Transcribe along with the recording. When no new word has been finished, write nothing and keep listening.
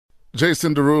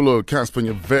Jason Derulo, Casper in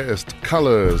your best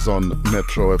colors on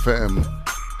Metro FM.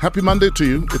 Happy Monday to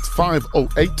you. It's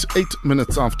 5:08, 8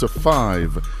 minutes after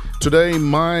 5. Today,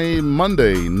 my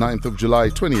Monday, 9th of July,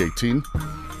 2018.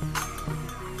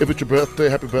 If it's your birthday,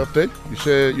 happy birthday. You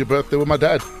share your birthday with my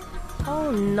dad.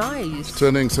 Oh, nice. He's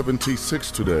turning 76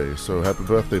 today, so happy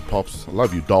birthday, Pops. I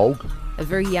love you, dog. A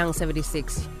very young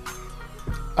 76.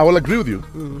 I will agree with you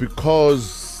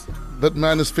because that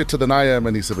man is fitter than I am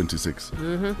and he's 76.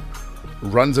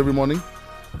 Runs every morning.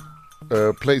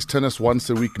 Plays tennis once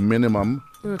a week minimum.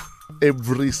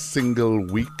 Every single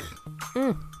week.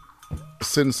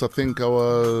 Since I think I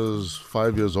was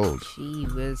 5 years old. Gee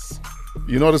whiz.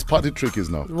 You know what his party trick is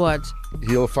now? What?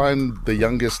 He'll find the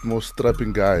youngest, most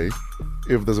strapping guy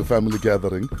if there's a family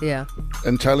gathering. Yeah.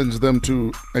 And challenge them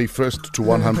to a first to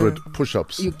 100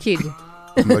 push-ups. You kid.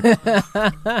 I'm like,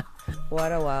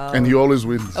 What a wow. and he always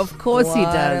wins. Of course he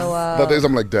does. Wow. That days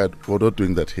I'm like, Dad, we're not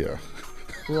doing that here.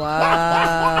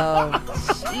 Wow.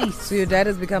 Jeez. So your dad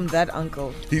has become that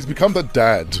uncle. He's become the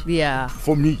dad Yeah.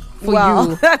 for me. For Wow.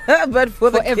 you. But for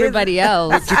the Everybody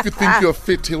else. But if you think you're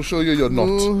fit, he'll show you you're not.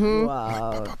 kids.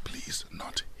 Wow. Papa, please,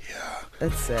 not here.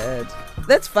 That's sad.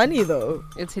 That's funny though.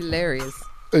 It's hilarious.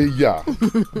 Yeah.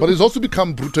 But he's also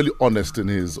become brutally honest in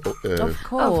his... Of Of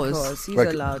course. course, he's like,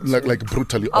 allowed to. like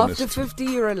brutally honest. After 50,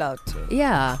 you're allowed to.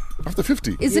 Yeah. After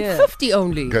 50. Is Yeah. it 50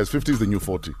 only? Guys, 50 is the new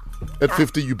 40. At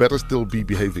 50, you better still be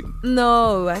behaving.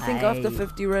 No, I think Aye. after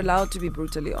 50, you're allowed to be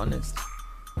brutally honest.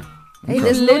 Hey,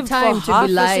 there's You've no lived time for to half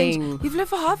be a lying. You've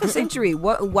lived for half a century.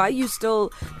 Why are you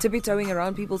still tippy-toeing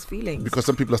around people's feelings? Because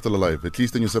some people are still alive. At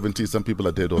least in your 70s, some people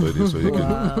are dead already. So you,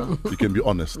 you can be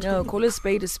honest. No, call a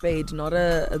spade, not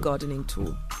a gardening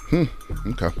tool.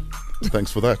 Okay.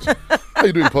 Thanks for that. How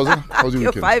you doing, Posa? How's your You're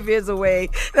weekend? 5 years away.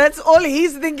 That's all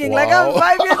he's thinking. Like, Wow. I'm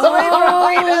 5 years away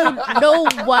from freedom. Oh, no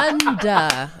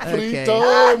wonder. Okay.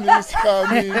 Freedom is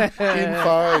coming in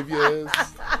 5 years.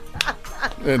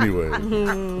 Anyway,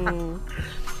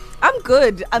 I'm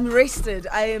good. I'm rested.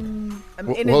 I'm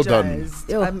Well done. energized.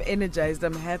 Yo. I'm energized.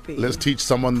 I'm happy. let's teach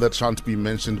someone that shan't be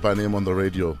mentioned by name on the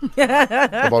radio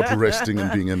about resting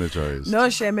and being energized. No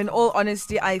shame. In all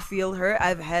honesty, I feel her.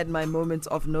 I've had my moments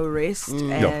of no rest,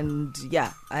 and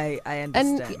I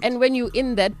understand. And when you're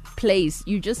in that place,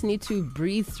 you just need to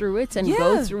breathe through it and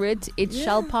go Yeah. through it. It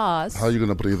shall pass. How are you going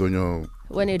to breathe when you're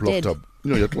When you're blocked dead. up?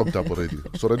 You know, you're clogged up already.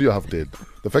 So already you have dead.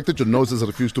 The fact that your nose has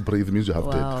refused to breathe means you have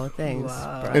Wow, thanks.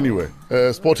 dead. Anyway,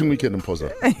 sporting weekend in Posa.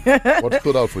 What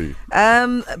stood out for you?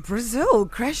 Brazil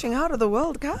crashing out of the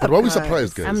World Cup. But why are we guys.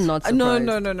 surprised, guys? I'm not surprised.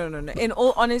 No. In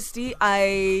all honesty,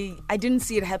 I didn't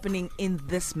see it happening in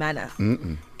this manner.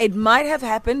 It might have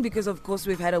happened because, of course,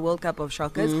 we've had a World Cup of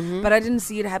shockers, but I didn't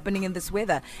see it happening in this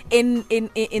weather. In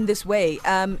this way.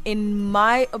 In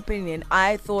my opinion,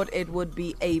 I thought it would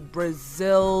be a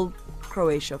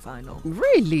Brazil-Croatia final.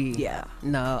 Really? Yeah,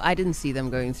 No, I didn't see them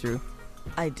going through.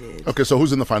 I did. Okay, so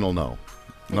who's in the final now?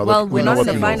 Now Well, that we We're know not what in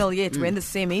the we know. final yet. We're in the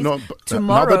semis. No, but, now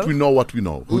Tomorrow, that we know what we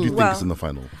know, who do you think Well, is in the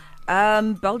final?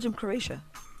 Belgium, Croatia.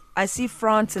 I see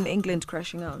France and England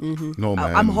crashing out. No,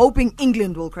 man. I'm hoping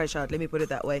England will crash out. Let me put it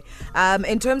that way.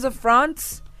 In terms of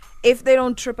France, if they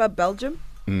don't trip up Belgium,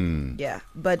 yeah.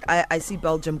 But I see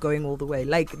Belgium going all the way.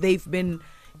 Like, they've been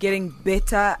getting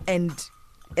better and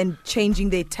changing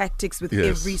their tactics with Yes.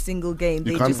 every single game.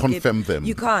 You They can't just confirm them.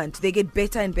 You can't. They get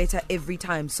better and better every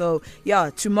time. So, yeah,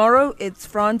 tomorrow it's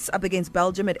France up against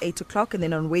Belgium at 8 o'clock. And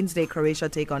then on Wednesday, Croatia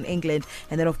take on England.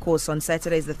 And then, of course, on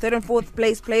Saturday is the third and fourth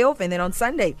place playoff. And then on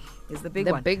Sunday is the big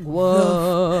The one. big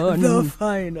one. The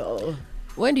final.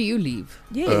 When do you leave?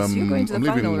 Yes, you're going to the I'm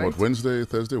final, leaving, right? what, Wednesday?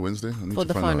 I need For to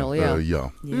the find final, out. yeah.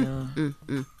 Yeah.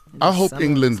 I hope Summer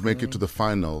England is make going. it to the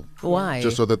final. Why?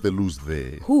 Just so that they lose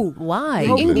there. Who? Why?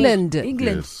 England.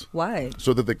 England. Yes. Why?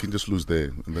 So that they can just lose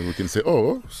there. And then we can say,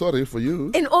 oh, sorry for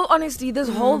you. In all honesty, this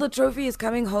whole the trophy is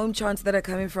coming home chants that are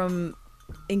coming from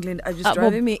England are just well-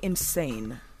 driving me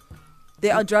insane.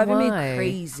 They are driving me Why?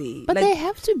 crazy. But Like, they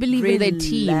have to believe in their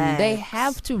team. They relax.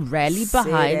 have to rally sit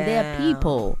behind their down.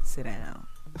 people. Sit down.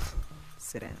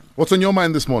 Sit down. What's on your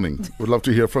mind this morning? We'd love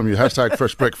to hear from you. Hashtag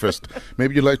Fresh Breakfast.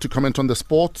 Maybe you'd like to comment on the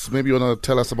sports. Maybe you want to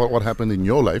tell us about what happened in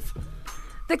your life.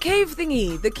 The cave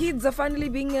thingy. The kids are finally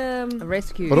being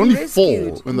Rescue. But only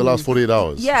rescued. 4 in the last 48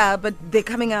 hours. Yeah, but they're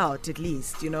coming out at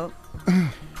least, you know.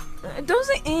 Don't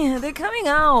say they're coming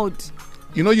out.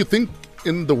 You know, you think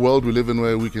in the world we live in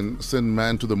where we can send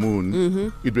man to the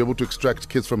moon, you'd be able to extract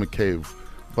kids from a cave.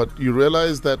 But you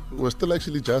realize that we're still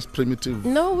actually just primitive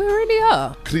No, we really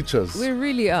are. creatures. We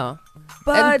really are.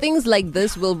 And things like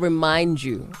this will remind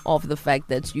you of the fact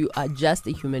that you are just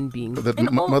a human being. That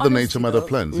Mother Nature might have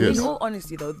plans, yes. In all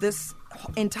honesty, though, this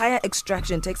entire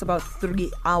extraction takes about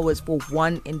 3 hours for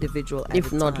one individual at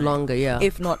If a not time. longer, yeah.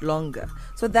 If not longer.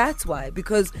 So that's why,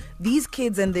 because these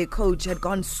kids and their coach had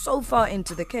gone so far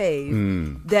into the cave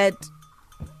that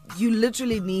you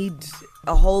literally need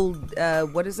a whole,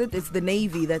 what is it? It's the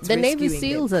Navy that's The Navy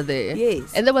rescuing SEAls them. are there.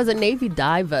 Yes. And there was a Navy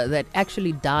diver that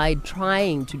actually died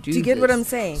trying to do Do you get this. what I'm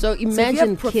saying? So if you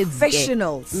imagine have kids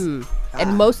professionals,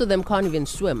 and most of them can't even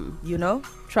swim, you know,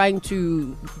 trying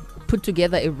to put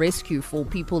together a rescue for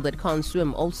people that can't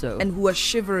swim also. and who are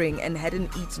shivering and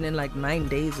hadn't eaten in like 9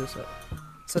 days or so.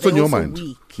 So What's on they're your also mind?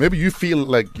 weak. Maybe you feel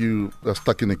like you are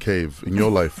stuck in a cave in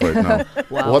your life right now.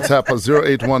 Wow. WhatsApp us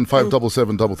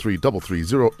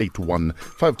 081-577-3333,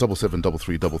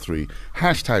 081-577-3333.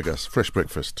 Hashtag us, Fresh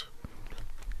Breakfast.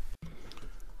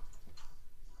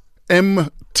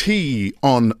 MT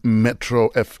on Metro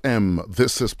FM.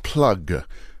 This is Plug.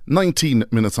 19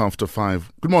 minutes after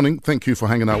 5. Good morning. Thank you for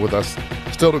hanging out with us.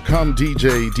 Still to come,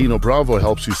 DJ Dino Bravo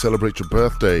helps you celebrate your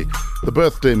birthday. The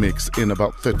birthday mix in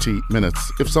about 30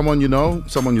 minutes. If someone you know,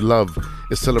 someone you love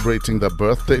is celebrating their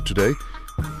birthday today,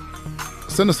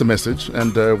 send us a message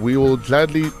and we will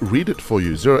gladly read it for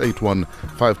you.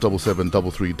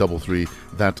 081-577-3333.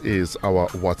 That is our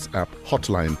WhatsApp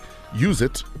hotline. Use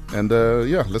it and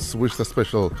let's wish the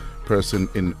special person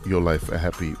in your life a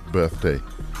happy birthday.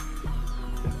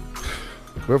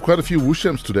 We have quite a few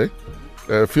Wooshems today.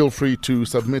 Feel free to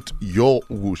submit your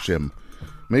Wooshem.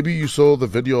 Maybe you saw the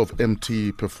video of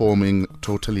MT performing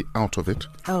totally out of it.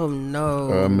 Oh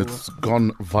no. It's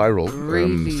gone viral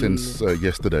Really? since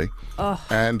yesterday.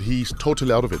 And he's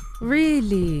totally out of it.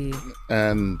 Really?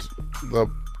 And the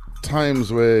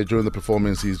times where during the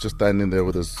performance he's just standing there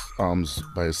with his arms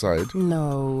by his side.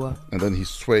 No. And then he's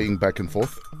swaying back and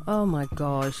forth. Oh my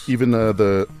gosh. Even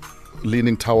the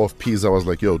Leaning Tower of Pisa was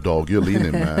like, yo, dog, you're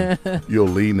leaning, man. You're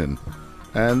leaning.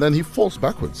 And then he falls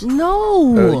backwards.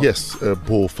 No. Yes,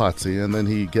 Bo Fatsi. And then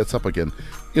he gets up again.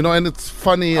 You know, and it's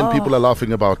funny and people are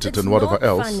laughing about it It's and whatever not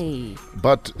else. funny.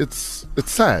 But it's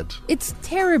sad. It's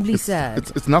terribly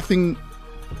sad. It's nothing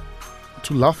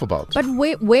to laugh about. But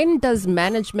when does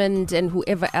management and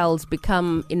whoever else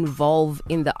become involved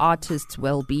in the artist's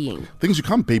well-being? Things you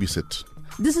can't babysit.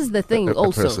 This is the thing a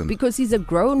also, person. because he's a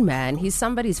grown man. He's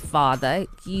somebody's father.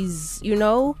 He's,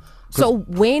 So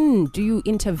when do you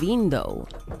intervene though?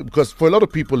 Because for a lot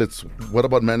of people, it's what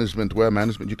about management? Where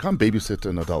management? You can't babysit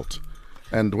an adult.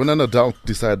 And when an adult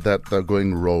decide that they're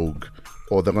going rogue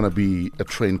or they're going to be a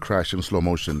train crash in slow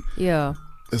motion, Yeah.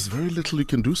 there's very little you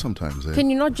can do sometimes. Eh? Can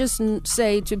you not just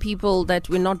say to people that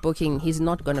we're not booking, he's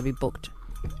not going to be booked?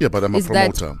 Yeah, but I'm a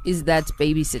promoter. Is that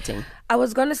babysitting? I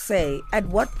was going to say, at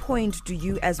what point do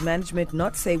you as management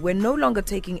not say we're no longer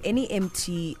taking any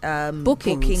MT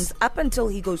bookings up until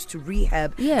he goes to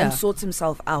rehab and sorts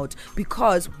himself out,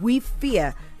 because we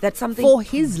fear that something For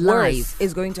his worse life.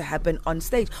 is going to happen on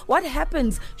stage. What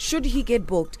happens should he get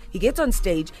booked? He gets on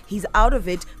stage, he's out of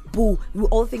it, boo, we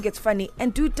all think it's funny,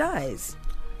 and dude dies.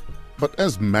 But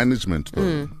as management,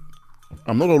 though,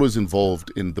 I'm not always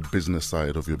involved in the business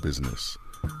side of your business.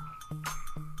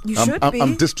 You should be.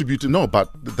 I'm distributing. No, but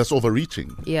that's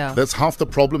overreaching. Yeah. That's half the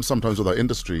problem sometimes with our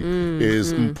industry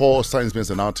is Mpo signs me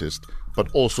as an artist, but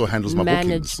also handles my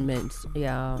bookings. Management,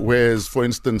 yeah. Whereas, for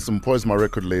instance, Mpo is my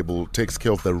record label, takes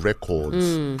care of the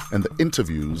records and the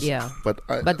interviews. Yeah. But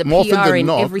the more PR often than and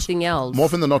not, everything else. More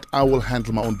often than not, I will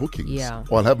handle my own bookings. Yeah.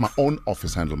 Or I'll have my own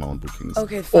office handle my own bookings.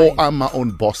 Okay, Or fine. I'm my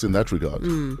own boss in that regard.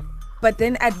 But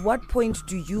then at what point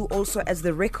do you also, as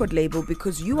the record label,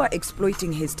 because you are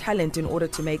exploiting his talent in order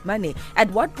to make money,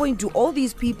 at what point do all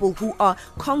these people who are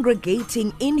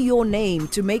congregating in your name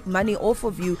to make money off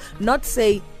of you not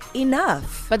say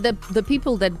enough? But the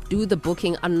people that do the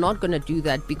booking are not going to do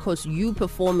that because you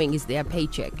performing is their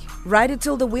paycheck. Ride it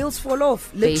till the wheels fall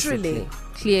off, literally. Basically.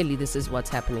 Clearly, this is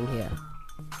what's happening here.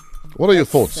 What are your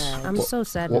thoughts? I'm so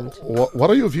saddened. What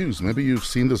are your views? Maybe you've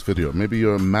seen this video. Maybe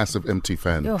you're a massive MT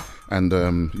fan and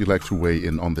you'd like to weigh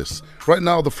in on this. Right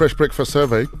now, the Fresh Breakfast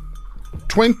survey,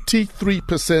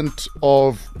 23%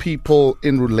 of people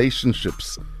in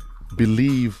relationships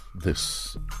believe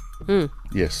this.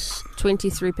 Yes.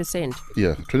 23%.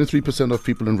 Yeah, 23% of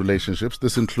people in relationships,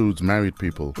 this includes married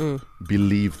people,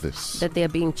 believe this. That they are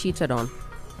being cheated on.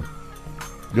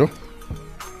 Yo,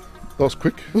 that was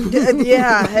quick.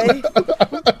 Yeah, hey.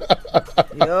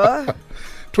 Yeah.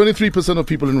 23% of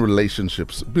people in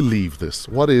relationships believe this.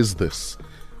 What is this?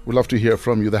 We'd love to hear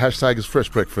from you. The hashtag is Fresh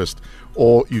Breakfast,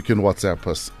 or you can WhatsApp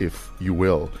us if you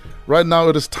will. Right now,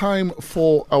 it is time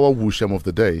for our Wooshem of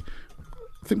the day.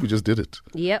 I think we just did it.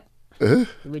 Yep.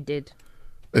 We did.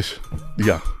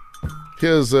 Yeah.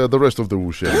 Here's the rest of the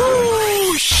Wushem.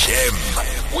 Wushem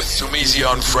with Sumizi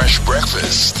on Fresh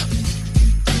Breakfast.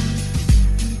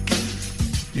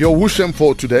 Your Wushem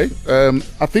for today.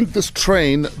 I think this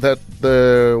train that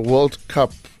the World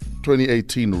Cup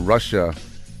 2018 Russia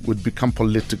would become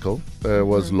political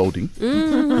was loading.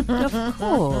 Of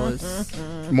course.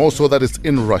 More so that it's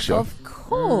in Russia. Of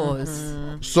course.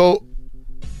 So,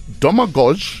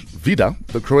 Domagoj Vida,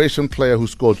 the Croatian player who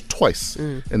scored twice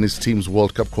in his team's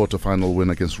World Cup quarter-final win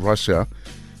against Russia,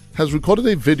 has recorded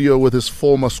a video with his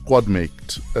former squad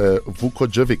mate,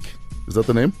 Vukojevic. Is that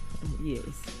the name? Yes.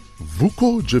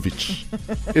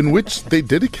 Vukojevic, in which they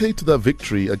dedicate their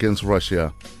victory against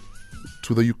Russia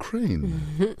to the Ukraine.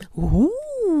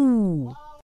 Ooh.